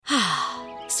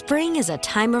Spring is a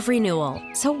time of renewal,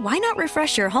 so why not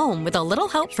refresh your home with a little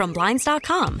help from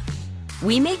Blinds.com?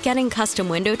 We make getting custom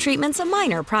window treatments a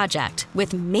minor project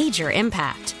with major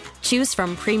impact. Choose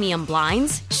from premium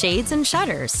blinds, shades, and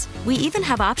shutters. We even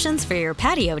have options for your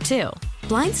patio, too.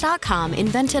 Blinds.com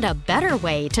invented a better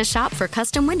way to shop for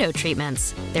custom window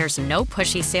treatments. There's no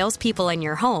pushy salespeople in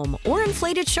your home or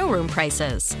inflated showroom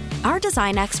prices. Our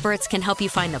design experts can help you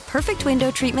find the perfect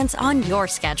window treatments on your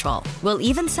schedule. We'll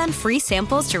even send free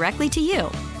samples directly to you.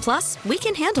 Plus, we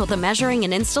can handle the measuring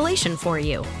and installation for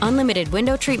you. Unlimited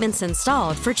window treatments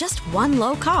installed for just one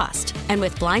low cost. And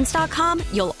with Blinds.com,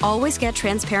 you'll always get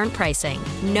transparent pricing.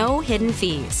 No hidden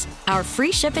fees. Our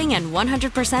free shipping and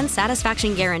 100%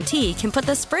 satisfaction guarantee can put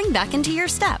the spring back into your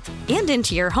step and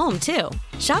into your home, too.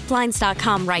 Shop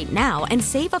Blinds.com right now and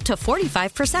save up to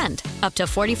 45%. Up to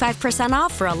 45%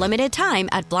 off for a limited time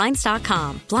at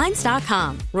Blinds.com.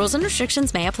 Blinds.com. Rules and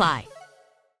restrictions may apply.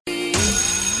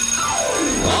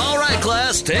 All right,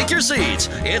 class, take your seats.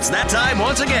 It's that time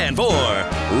once again for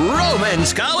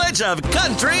Roman's College of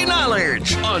Country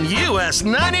Knowledge on US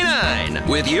 99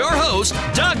 with your host,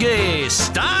 Dougie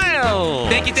Style.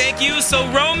 Thank you. So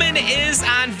Roman is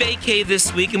on vacay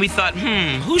this week, and we thought,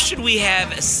 who should we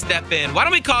have step in? Why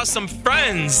don't we call some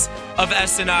friends of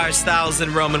SNR, Styles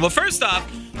and Roman? Well, first off,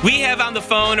 we have on the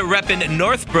phone repping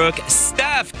Northbrook,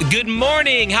 Steph. Good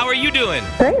morning. How are you doing?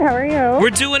 Great. How are you? We're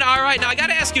doing all right. Now, I got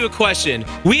to ask you a question.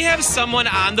 We have someone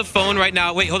on the phone right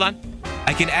now. Wait, hold on.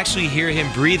 I can actually hear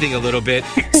him breathing a little bit.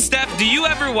 Steph, do you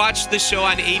ever watch the show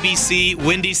on ABC,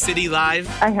 Windy City Live?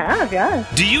 I have, yeah.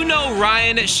 Do you know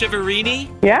Ryan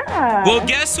Shiverini? Yeah. Well,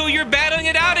 guess who you're battling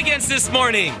it out against this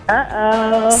morning?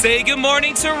 Uh-oh. Say good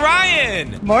morning to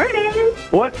Ryan. Morning.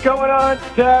 What's going on,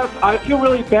 Steph? I feel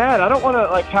really bad. I don't want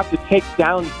to have to take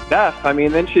down Steph. I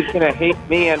mean, then she's going to hate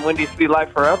me and Windy City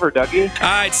Live forever, Dougie. All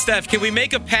right, Steph, can we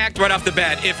make a pact right off the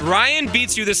bat? If Ryan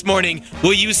beats you this morning,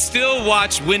 will you still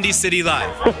watch Windy City Live?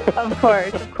 Of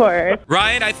course.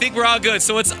 Ryan, I think we're all good,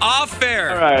 so it's all fair.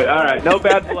 All right. No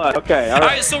bad blood. Okay, all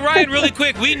right. So Ryan, really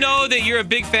quick, we know that you're a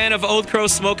big fan of Old Crow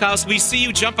Smokehouse. We see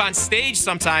you jump on stage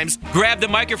sometimes, grab the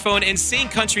microphone, and sing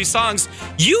country songs.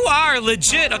 You are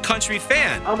legit a country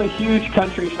fan. I'm a huge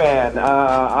country fan.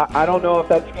 I don't know if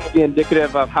that's going to be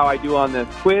indicative of how I do on this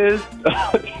quiz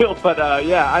deal, but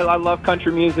I love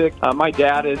country music. My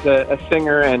dad is a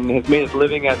singer and has made his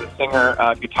living as a singer,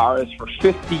 guitarist for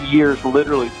 50 years,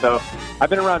 literally. So I've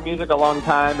been around music a long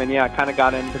time, and I kind of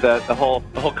got into the whole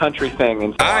country thing.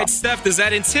 And so, all right, Steph, does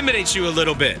that intimidate you a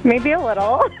little bit? Maybe a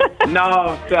little.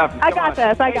 No, Steph. I got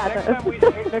this.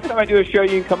 Next time I do a show,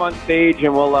 you can come on stage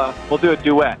and we'll do a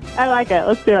duet. I like it.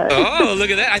 Let's do it. Oh,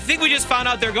 look at that. I think we just found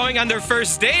out they're going on their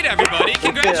first date, everybody.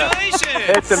 Congratulations.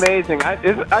 It's amazing. I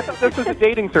thought this was a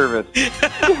dating service.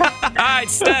 All right,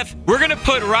 Steph, we're going to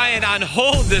put Ryan on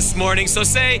hold this morning. So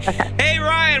say, hey,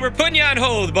 Ryan, we're putting you on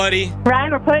hold, buddy.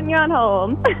 Ryan, we're putting you on hold.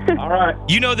 All right.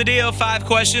 You know the deal. 5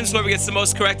 questions. Whoever gets the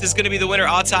most correct is going to be the winner.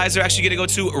 All ties are actually going to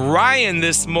go to Ryan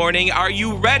this morning. Are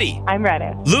you ready? I'm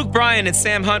ready. Luke Bryan and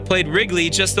Sam Hunt played Wrigley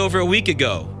just over a week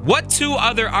ago. What 2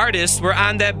 other artists were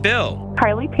on that bill?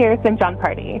 Carly Pierce and John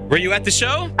Party. Were you at the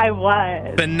show? I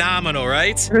was. Phenomenal,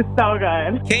 right? It was so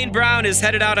good. Kane Brown is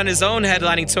headed out on his own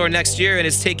headlining tour next year and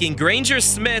is taking Granger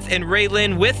Smith and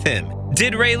Raylyn with him.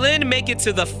 Did Raylyn make it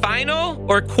to the final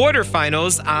or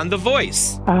quarterfinals on The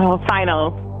Voice? Oh,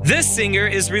 final. This singer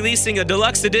is releasing a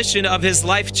deluxe edition of his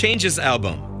Life Changes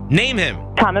album. Name him.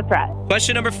 Thomas Rhett.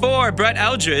 Question number 4. Brett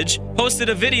Eldridge posted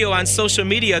a video on social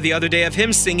media the other day of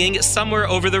him singing Somewhere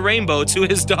Over the Rainbow to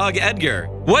his dog Edgar.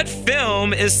 What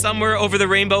film is Somewhere Over the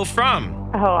Rainbow from?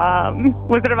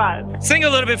 Wizard of Oz. Sing a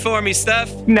little bit for me,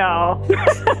 Steph. No. All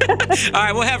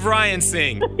right, we'll have Ryan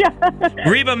sing. Yeah.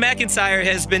 Reba McEntire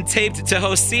has been taped to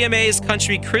host CMA's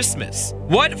Country Christmas.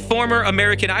 What former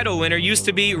American Idol winner used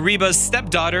to be Reba's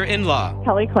stepdaughter-in-law?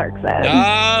 Kelly Clarkson.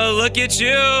 Oh, look at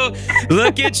you.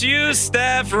 Look at you,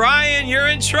 Steph. Ryan, you're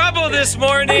in trouble this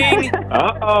morning.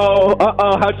 Uh-oh.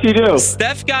 How'd she do?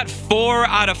 Steph got 4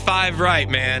 out of 5 right,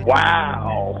 man.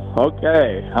 Wow.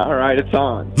 Okay. All right, it's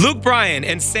on. Luke Bryan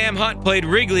and Sam Hunt played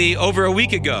Wrigley over a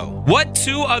week ago. What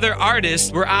 2 other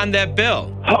artists were on that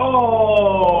bill?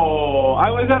 Oh,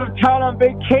 I was out of town on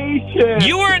vacation.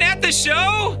 You weren't at the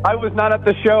show? I was not at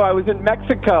the show. I was in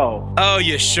Mexico. Oh,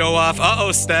 you show off.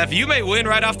 Uh-oh, Steph. You may win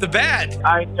right off the bat.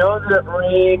 I know that it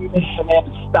rained, and they had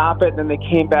to stop it, and then they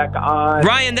came back on.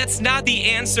 Ryan, that's not the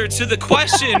answer to the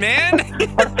question, man.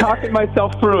 I'm talking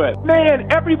myself through it.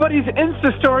 Man, everybody's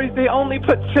Insta stories, they only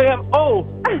put Sam. Oh,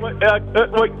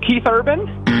 what, Keith Urban?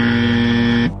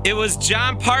 It was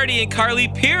John Party and Carly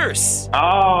Pierce.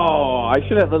 Oh, I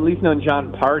should have at least known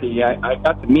John Party. I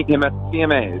got to meet him at the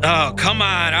CMAs. Oh, come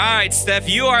on. All right, Steph,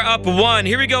 you are up 1.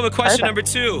 Here we go with question number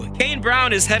 2. Kane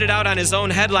Brown is headed out on his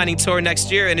own headlining tour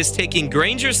next year and is taking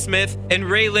Granger Smith and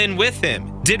Raylyn with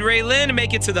him. Did Raylyn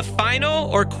make it to the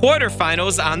final or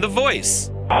quarterfinals on The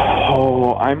Voice?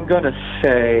 Oh, I'm going to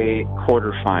say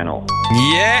quarterfinal.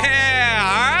 Yeah,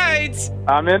 all right.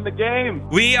 I'm in the game.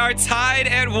 We are tied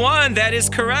at 1. That is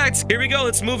correct. Here we go.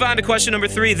 Let's move on to question number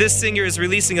 3. This singer is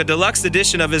releasing a deluxe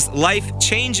edition of his Life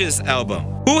Changes album.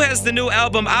 Who has the new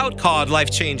album out called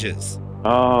Life Changes?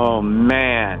 Oh,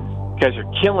 man. You guys are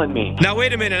killing me. Now,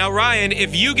 wait a minute. Now, Ryan,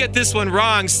 if you get this one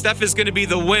wrong, Steph is going to be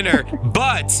the winner.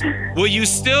 But will you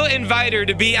still invite her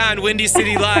to be on Windy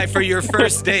City Live for your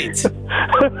first date? Wait,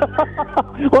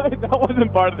 that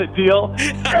wasn't part of the deal.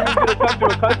 I was going to come to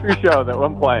a country show that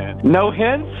I'm playing. No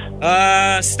hints?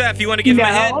 Steph, you want to give him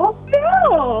a hint? No.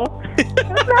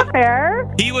 That's not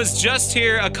fair. He was just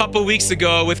here a couple weeks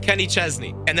ago with Kenny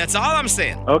Chesney, and that's all I'm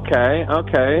saying. Okay.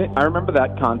 I remember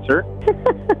that concert.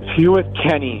 You with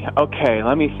Kenny. Okay,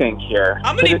 let me think here.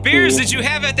 How many beers did you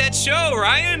have at that show,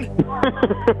 Ryan?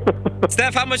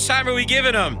 Steph, how much time are we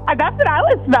giving him? That's what I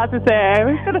was about to say.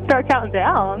 We're going to start counting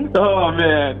down. Oh,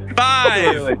 man.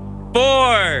 5,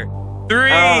 4,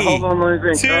 3, hold on, let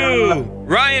me think. 2.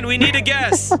 Ryan, we need a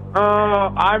guess.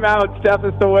 I'm out. Steph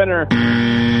is the winner.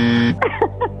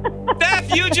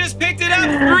 Steph, you just picked it up.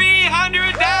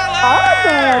 $300.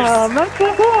 Awesome. That's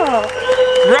so cool.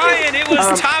 Ryan, it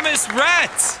was Thomas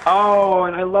Rhett. Oh,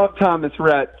 and I love Thomas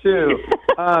Rhett, too.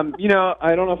 I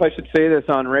don't know if I should say this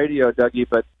on radio, Dougie,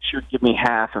 but she would give me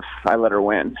half if I let her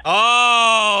win.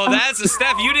 Oh, that's a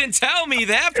Steph. You didn't tell me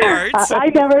that part. I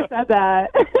never said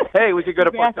that. Hey, we could go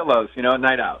to Portillo's,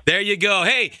 night out. There you go.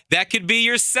 Hey, that could be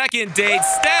your second date.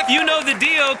 Steph, you know the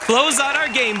deal. Close out our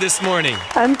game this morning.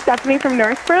 I'm Stephanie from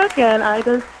Northbrook, and I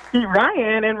just beat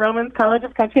Ryan in Roman's College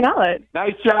of Country Knowledge.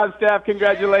 Nice job, Steph.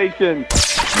 Congratulations.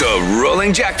 The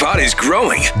rolling jackpot is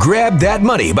growing. Grab that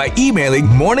money by emailing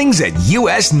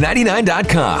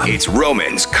mornings@us99.com. It's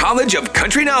Roman's College of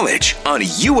Country Knowledge on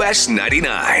US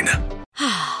 99.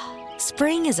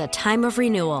 Spring is a time of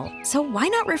renewal, so why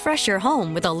not refresh your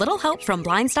home with a little help from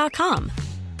Blinds.com?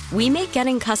 We make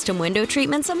getting custom window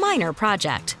treatments a minor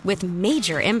project with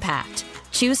major impact.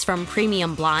 Choose from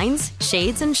premium blinds,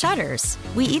 shades, and shutters.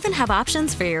 We even have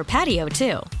options for your patio,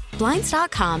 too.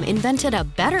 Blinds.com invented a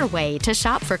better way to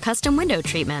shop for custom window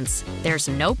treatments. There's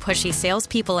no pushy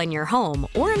salespeople in your home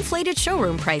or inflated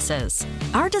showroom prices.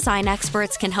 Our design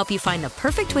experts can help you find the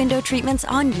perfect window treatments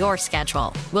on your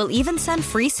schedule. We'll even send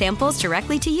free samples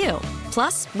directly to you.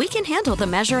 Plus, we can handle the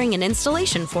measuring and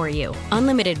installation for you.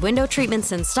 Unlimited window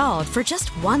treatments installed for just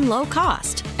one low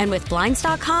cost. And with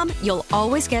Blinds.com, you'll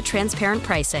always get transparent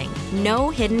pricing. No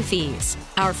hidden fees.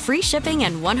 Our free shipping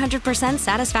and 100%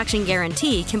 satisfaction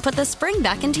guarantee can put the spring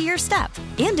back into your step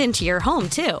and into your home,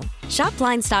 too. Shop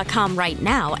Blinds.com right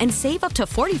now and save up to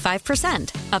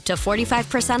 45%. Up to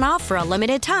 45% off for a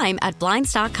limited time at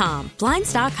Blinds.com.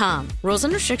 Blinds.com. Rules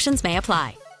and restrictions may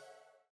apply.